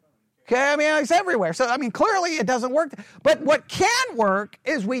 Okay, I mean, it's everywhere. So, I mean, clearly it doesn't work. But what can work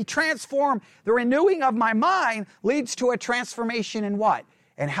is we transform. The renewing of my mind leads to a transformation in what?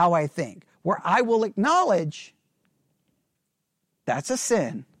 And how I think. Where I will acknowledge that's a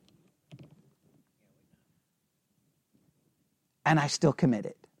sin. And I still commit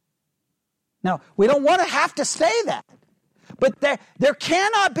it. Now, we don't want to have to say that. But there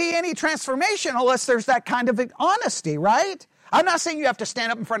cannot be any transformation unless there's that kind of honesty, right? I'm not saying you have to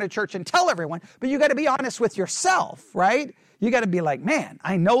stand up in front of church and tell everyone, but you got to be honest with yourself, right? You got to be like, man,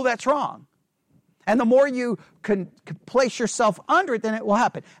 I know that's wrong. And the more you can place yourself under it, then it will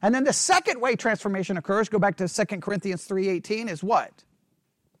happen. And then the second way transformation occurs, go back to 2 Corinthians 3:18, is what?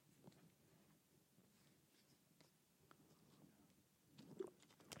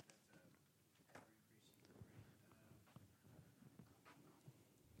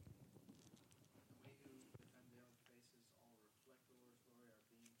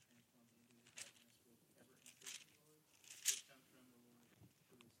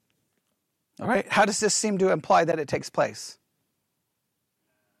 All right, how does this seem to imply that it takes place?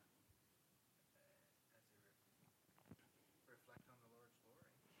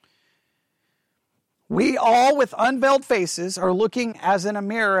 We all, with unveiled faces, are looking as in a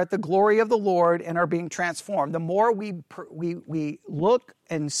mirror at the glory of the Lord and are being transformed. The more we look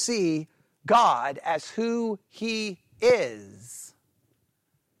and see God as who He is.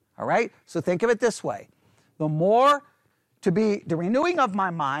 All right, so think of it this way. The renewing of my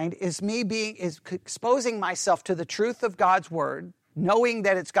mind is exposing myself to the truth of God's word, knowing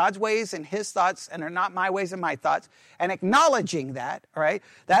that it's God's ways and His thoughts and are not my ways and my thoughts, and acknowledging that, all right?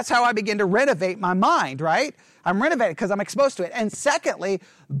 That's how I begin to renovate my mind, right? I'm renovated because I'm exposed to it. And secondly,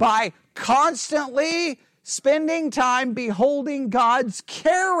 by constantly spending time beholding God's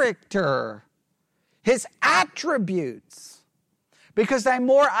character, His attributes. Because the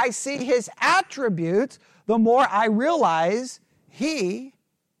more I see His attributes, the more I realize He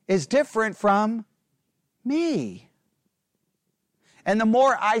is different from me. And the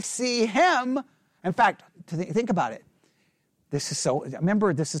more I see Him, in fact, think about it.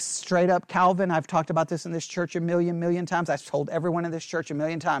 Remember, this is straight up Calvin. I've talked about this in this church a million times. I've told everyone in this church a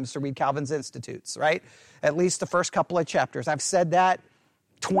million times to read Calvin's Institutes, right? At least the first couple of chapters. I've said that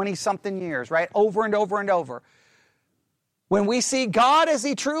 20-something years, right? Over and over and over. When we see God as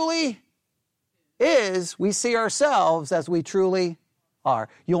He truly is, we see ourselves as we truly are.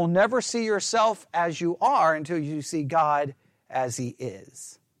 You'll never see yourself as you are until you see God as He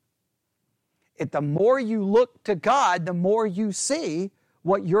is. The more you look to God, the more you see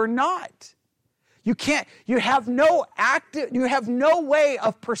what you're not. You have no way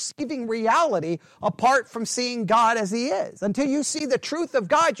of perceiving reality apart from seeing God as He is. Until you see the truth of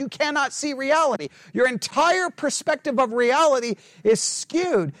God, you cannot see reality. Your entire perspective of reality is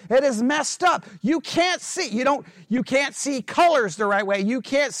skewed. It is messed up. You can't see colors the right way. You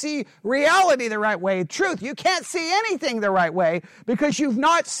can't see reality the right way. Truth. You can't see anything the right way because you've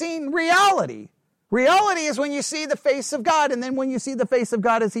not seen reality. Reality is when you see the face of God, and then when you see the face of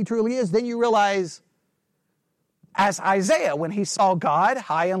God as He truly is, then you realize, as Isaiah, when he saw God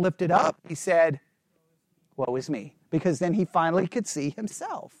high and lifted up, he said, woe is me, because then he finally could see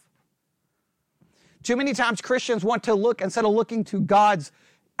himself. Too many times Christians want to look, instead of looking to God's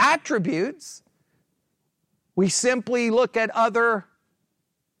attributes, we simply look at other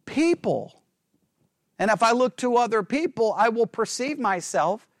people. And if I look to other people, I will perceive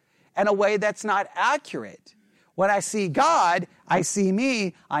myself in a way that's not accurate. When I see God, I see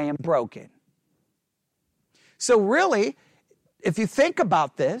me, I am broken. So really, if you think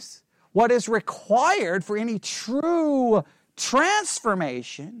about this, what is required for any true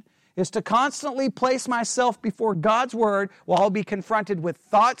transformation is to constantly place myself before God's Word while I'll be confronted with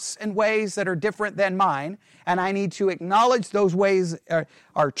thoughts and ways that are different than mine, and I need to acknowledge those ways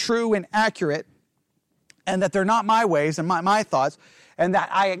are true and accurate, and that they're not my ways and my thoughts, and that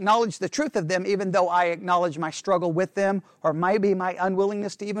I acknowledge the truth of them even though I acknowledge my struggle with them or maybe my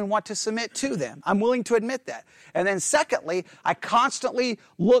unwillingness to even want to submit to them. I'm willing to admit that. And then secondly, I constantly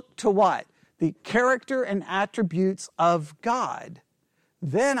look to what? The character and attributes of God.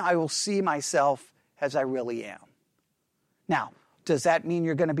 Then I will see myself as I really am. Now, does that mean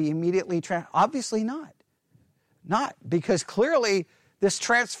you're going to be immediately Obviously not. Not, because clearly this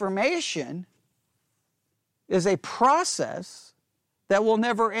transformation is a process that will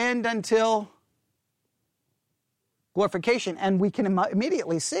never end until glorification. And we can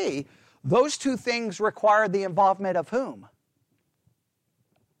immediately see those two things require the involvement of whom?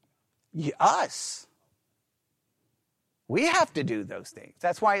 Us. We have to do those things.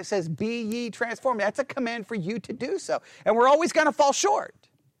 That's why it says, be ye transformed. That's a command for you to do so. And we're always going to fall short.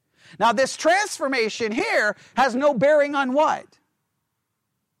 Now, this transformation here has no bearing on what?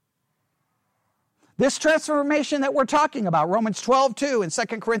 This transformation that we're talking about, Romans 12:2 and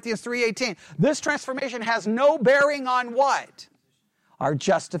 2 Corinthians 3:18, this transformation has no bearing on what? Our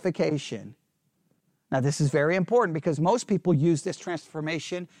justification. Now, this is very important because most people use this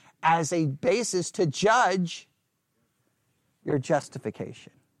transformation as a basis to judge your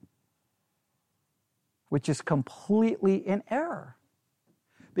justification, which is completely in error.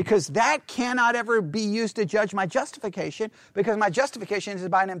 Because that cannot ever be used to judge my justification, because my justification is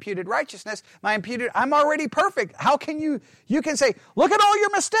by an imputed righteousness. I'm already perfect. How can you can say, look at all your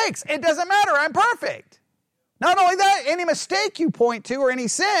mistakes. It doesn't matter, I'm perfect. Not only that, any mistake you point to or any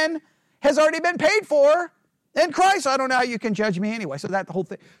sin has already been paid for in Christ. I don't know how you can judge me anyway. So that the whole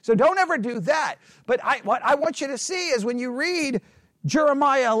thing. So don't ever do that. But what I want you to see is when you read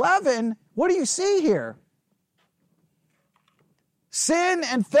Jeremiah 11, what do you see here? Sin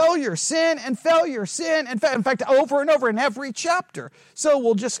and failure, sin and failure, sin and failure. In fact, over and over in every chapter. So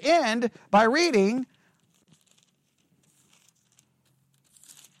we'll just end by reading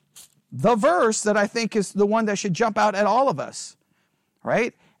the verse that I think is the one that should jump out at all of us,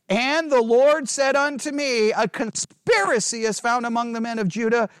 right? And the Lord said unto me, a conspiracy is found among the men of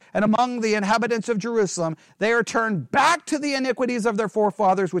Judah and among the inhabitants of Jerusalem. They are turned back to the iniquities of their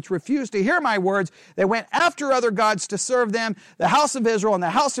forefathers, which refused to hear my words. They went after other gods to serve them. The house of Israel and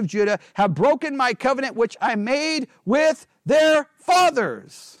the house of Judah have broken my covenant, which I made with their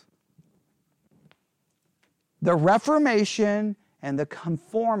fathers. The Reformation and the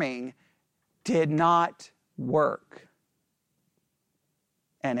conforming did not work.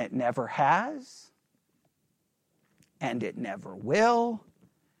 And it never has, and it never will.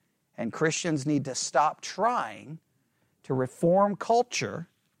 And Christians need to stop trying to reform culture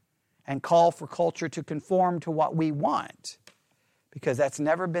and call for culture to conform to what we want, because that's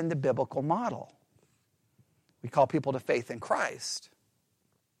never been the biblical model. We call people to faith in Christ.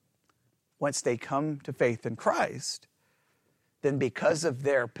 Once they come to faith in Christ, then because of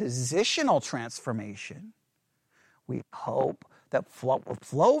their positional transformation, we hope that what will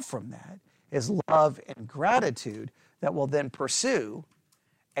flow from that is love and gratitude that will then pursue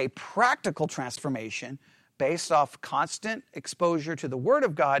a practical transformation based off constant exposure to the Word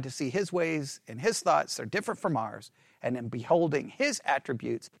of God to see His ways and His thoughts are different from ours, and in beholding His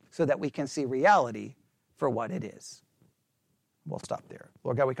attributes so that we can see reality for what it is. We'll stop there.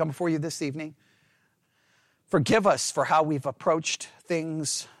 Lord God, we come before you this evening. Forgive us for how we've approached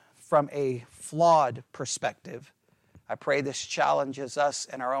things from a flawed perspective. I pray this challenges us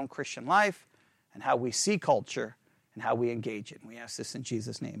in our own Christian life and how we see culture and how we engage it. And we ask this in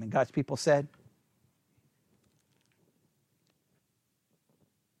Jesus' name. And God's people said,